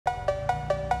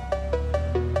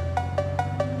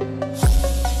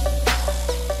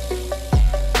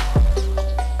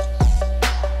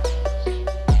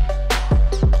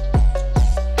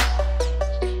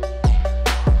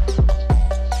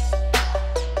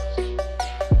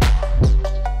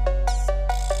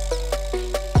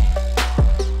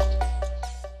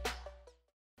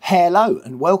Hello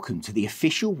and welcome to the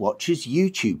official Watchers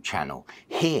YouTube channel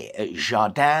here at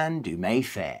Jardin du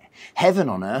Mayfair. Heaven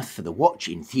on earth for the watch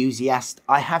enthusiast.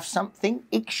 I have something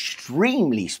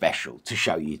extremely special to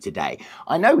show you today.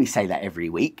 I know we say that every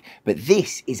week, but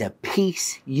this is a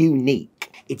piece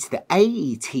unique. It's the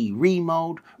AET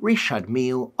Remould Richard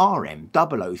Mille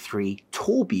RM003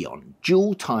 Tourbillon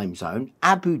dual time zone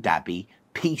Abu Dhabi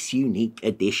piece unique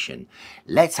edition.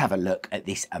 Let's have a look at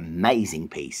this amazing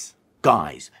piece.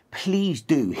 Guys, please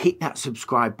do hit that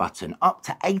subscribe button. Up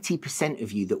to 80%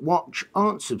 of you that watch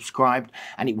aren't subscribed,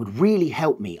 and it would really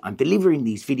help me. I'm delivering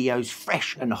these videos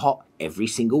fresh and hot every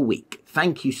single week.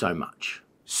 Thank you so much.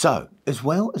 So, as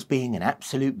well as being an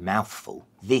absolute mouthful,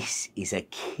 this is a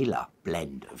killer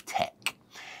blend of tech.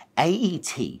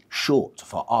 AET, short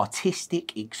for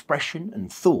Artistic Expression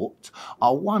and Thought,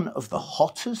 are one of the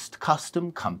hottest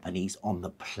custom companies on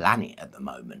the planet at the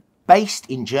moment. Based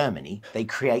in Germany, they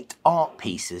create art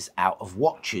pieces out of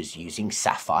watches using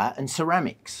sapphire and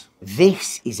ceramics.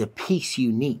 This is a piece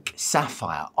unique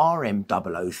sapphire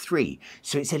RM003,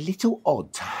 so it's a little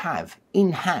odd to have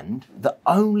in hand the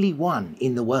only one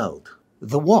in the world.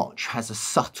 The watch has a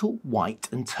subtle white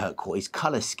and turquoise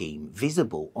colour scheme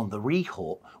visible on the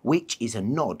rehort, which is a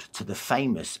nod to the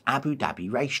famous Abu Dhabi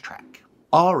racetrack.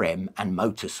 RM and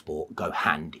motorsport go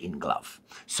hand in glove,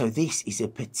 so this is a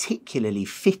particularly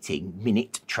fitting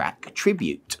minute track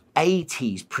tribute.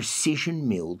 AET's precision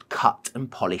milled cut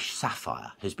and polished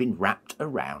sapphire has been wrapped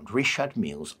around Richard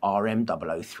Mille's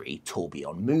RM003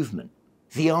 tourbillon movement.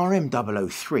 The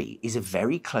RM003 is a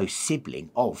very close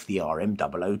sibling of the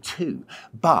RM002,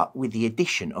 but with the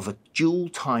addition of a dual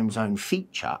time zone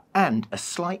feature and a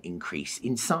slight increase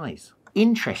in size.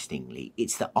 Interestingly,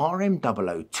 it's the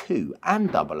RM002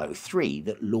 and 003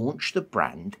 that launched the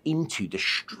brand into the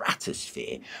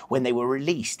stratosphere when they were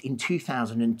released in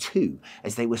 2002,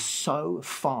 as they were so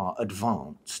far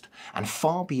advanced and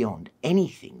far beyond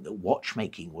anything that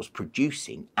watchmaking was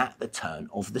producing at the turn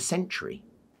of the century.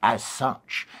 As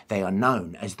such, they are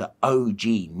known as the OG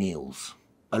Milles,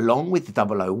 along with the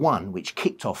 001, which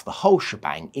kicked off the whole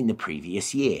shebang in the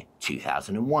previous year,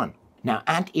 2001. Now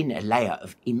add in a layer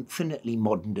of infinitely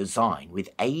modern design with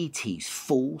AET's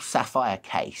full sapphire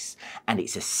case, and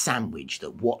it's a sandwich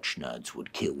that watch nerds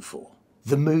would kill for.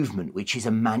 The movement, which is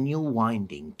a manual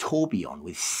winding tourbillon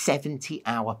with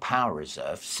 70-hour power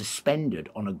reserve suspended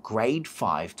on a grade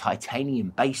 5 titanium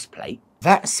base plate,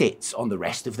 that sits on the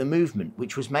rest of the movement,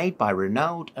 which was made by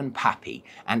Renaud and Papi,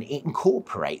 and it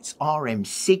incorporates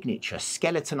RM's signature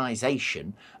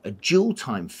skeletonization, a dual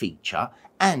time feature,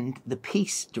 and the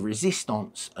piece de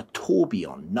resistance, a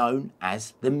tourbillon known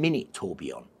as the minute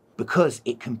tourbillon, because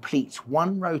it completes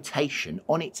one rotation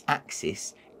on its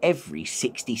axis every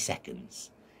 60 seconds.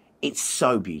 It's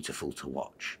so beautiful to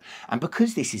watch. And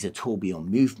because this is a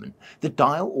tourbillon movement, the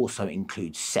dial also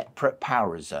includes separate power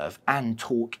reserve and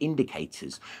torque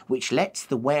indicators, which lets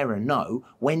the wearer know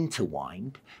when to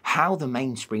wind, how the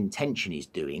mainspring tension is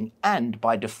doing, and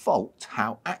by default,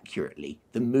 how accurately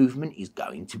the movement is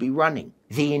going to be running.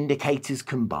 The indicators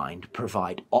combined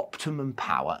provide optimum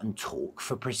power and torque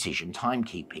for precision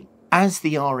timekeeping. As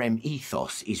the RM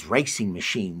ethos is racing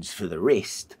machines for the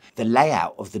wrist, the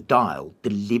layout of the dial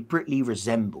deliberately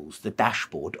resembles the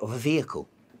dashboard of a vehicle.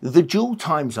 The dual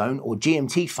time zone or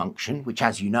GMT function, which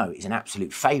as you know is an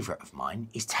absolute favourite of mine,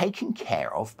 is taken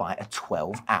care of by a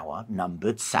 12-hour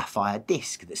numbered sapphire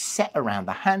disc that's set around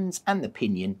the hands and the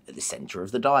pinion at the centre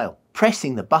of the dial.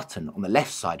 Pressing the button on the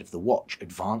left side of the watch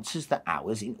advances the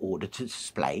hours in order to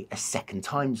display a second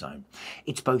time zone.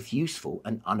 It's both useful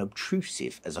and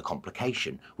unobtrusive as a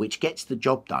complication, which gets the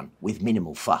job done with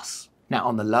minimal fuss. Now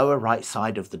on the lower right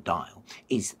side of the dial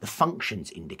is the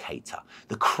functions indicator.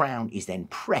 The crown is then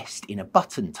pressed in a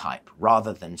button type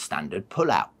rather than standard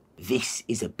pull-out. This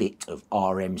is a bit of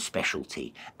RM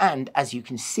specialty, and as you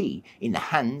can see in the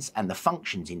hands and the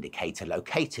functions indicator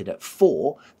located at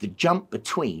 4, the jump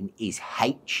between is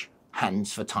H,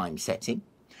 hands for time setting,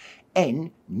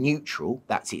 N, neutral,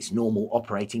 that's its normal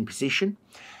operating position,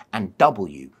 and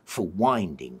W for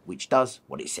winding, which does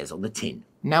what it says on the tin.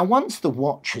 Now once the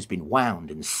watch has been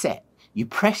wound and set, you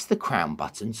press the crown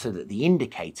button so that the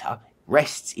indicator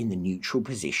rests in the neutral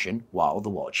position while the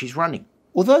watch is running.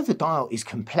 Although the dial is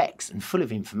complex and full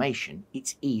of information,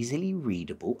 it's easily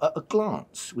readable at a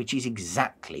glance, which is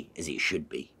exactly as it should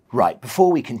be. Right,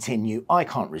 before we continue, I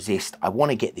can't resist. I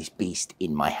want to get this beast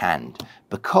in my hand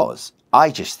because I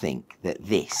just think that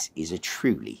this is a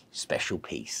truly special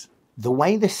piece. The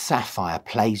way the sapphire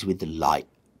plays with the light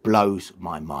blows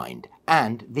my mind.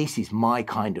 And this is my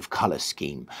kind of colour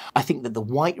scheme. I think that the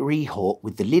white rehawk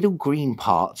with the little green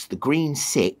parts, the green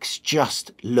 6,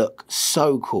 just look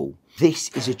so cool. This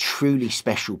is a truly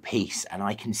special piece, and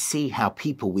I can see how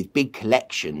people with big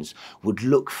collections would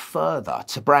look further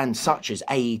to brands such as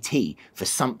AET for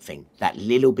something that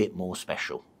little bit more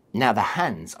special. Now the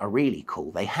hands are really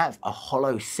cool. They have a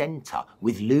hollow centre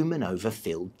with luminova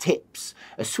filled tips,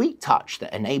 a sweet touch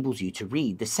that enables you to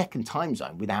read the second time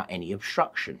zone without any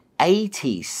obstruction.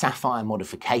 AET's sapphire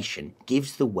modification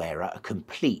gives the wearer a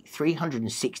complete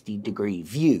 360-degree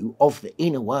view of the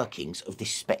inner workings of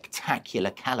this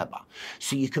spectacular calibre,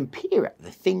 so you can peer at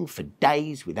the thing for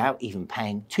days without even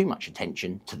paying too much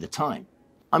attention to the time.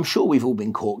 I'm sure we've all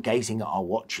been caught gazing at our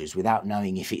watches without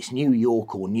knowing if it's New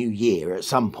York or New Year at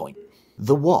some point.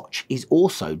 The watch is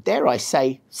also, dare I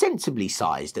say, sensibly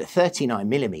sized at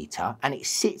 39mm, and it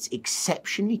sits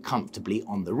exceptionally comfortably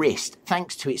on the wrist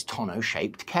thanks to its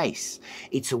tonneau-shaped case.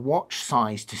 It's a watch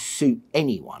sized to suit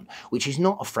anyone, which is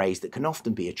not a phrase that can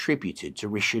often be attributed to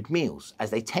Richard Mille, as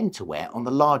they tend to wear on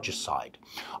the larger side.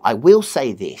 I will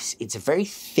say this, it's a very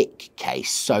thick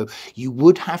case, so you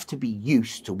would have to be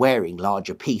used to wearing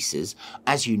larger pieces.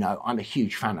 As you know, I'm a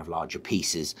huge fan of larger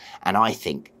pieces, and I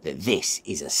think that this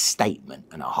is a statement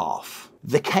and a half.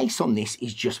 The case on this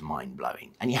is just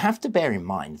mind-blowing, and you have to bear in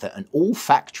mind that an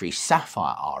all-factory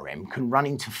sapphire RM can run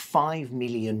into $5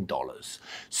 million,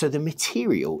 so the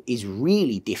material is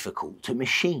really difficult to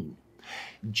machine.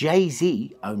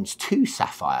 Jay-Z owns 2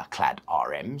 sapphire-clad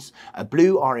RMs, a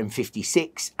blue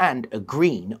RM56 and a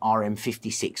green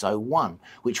RM5601,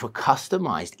 which were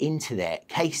customised into their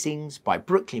casings by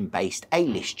Brooklyn-based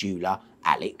A-list jeweller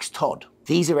Alex Todd.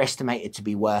 These are estimated to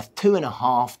be worth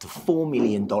 $2.5 to $4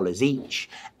 million each,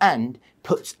 and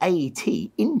puts AET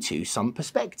into some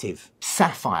perspective.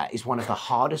 Sapphire is one of the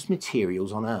hardest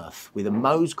materials on Earth, with a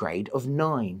Mohs grade of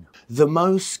 9. The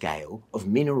Mohs scale of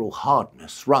mineral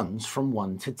hardness runs from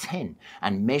 1 to 10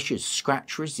 and measures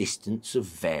scratch resistance of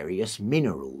various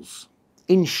minerals.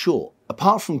 In short,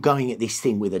 apart from going at this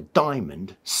thing with a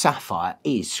diamond, sapphire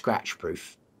is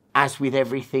scratch-proof. As with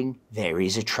everything, there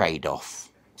is a trade-off.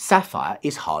 Sapphire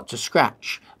is hard to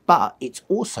scratch, but it's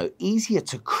also easier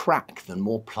to crack than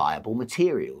more pliable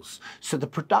materials, so the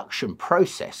production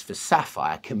process for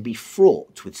sapphire can be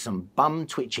fraught with some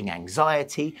bum-twitching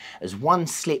anxiety, as one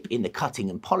slip in the cutting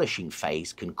and polishing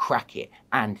phase can crack it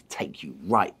and take you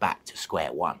right back to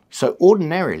square one. So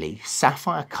ordinarily,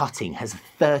 sapphire cutting has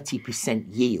a 30%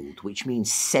 yield, which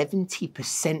means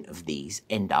 70% of these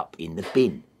end up in the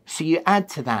bin. So you add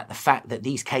to that the fact that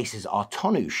these cases are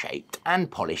tonneau-shaped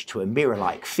and polished to a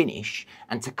mirror-like finish,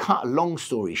 and to cut a long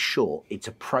story short, it's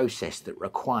a process that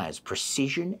requires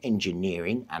precision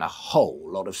engineering and a whole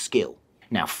lot of skill.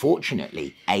 Now,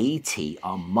 fortunately, AET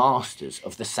are masters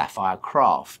of the sapphire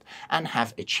craft and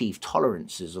have achieved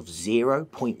tolerances of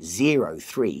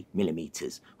 0.03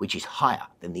 millimeters, which is higher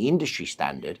than the industry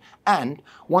standard, and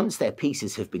once their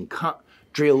pieces have been cut,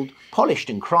 drilled, polished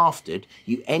and crafted,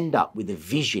 you end up with a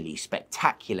visually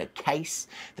spectacular case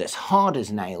that's hard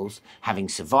as nails, having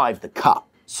survived the cut,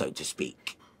 so to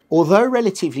speak. Although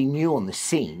relatively new on the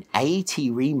scene, AET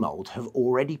Remould have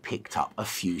already picked up a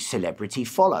few celebrity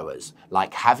followers,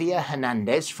 like Javier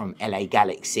Hernandez from LA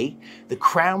Galaxy, the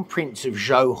Crown Prince of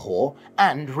Johor,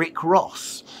 and Rick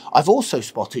Ross. I've also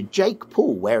spotted Jake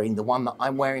Paul wearing the one that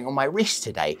I'm wearing on my wrist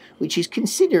today, which is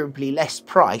considerably less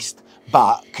priced,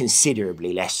 but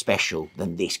considerably less special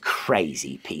than this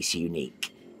crazy piece unique.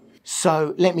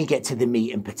 So let me get to the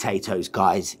meat and potatoes,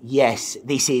 guys. Yes,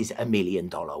 this is $1 million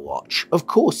watch. Of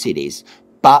course it is,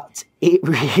 but it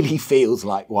really feels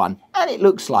like one, and it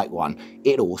looks like one.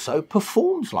 It also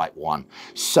performs like one.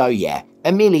 So yeah,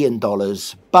 $1 million,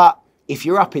 but if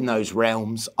you're up in those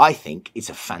realms, I think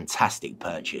it's a fantastic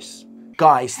purchase.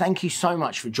 Guys, thank you so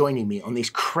much for joining me on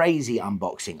this crazy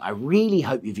unboxing. I really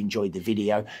hope you've enjoyed the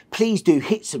video. Please do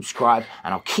hit subscribe,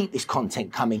 and I'll keep this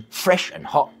content coming fresh and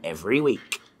hot every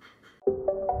week.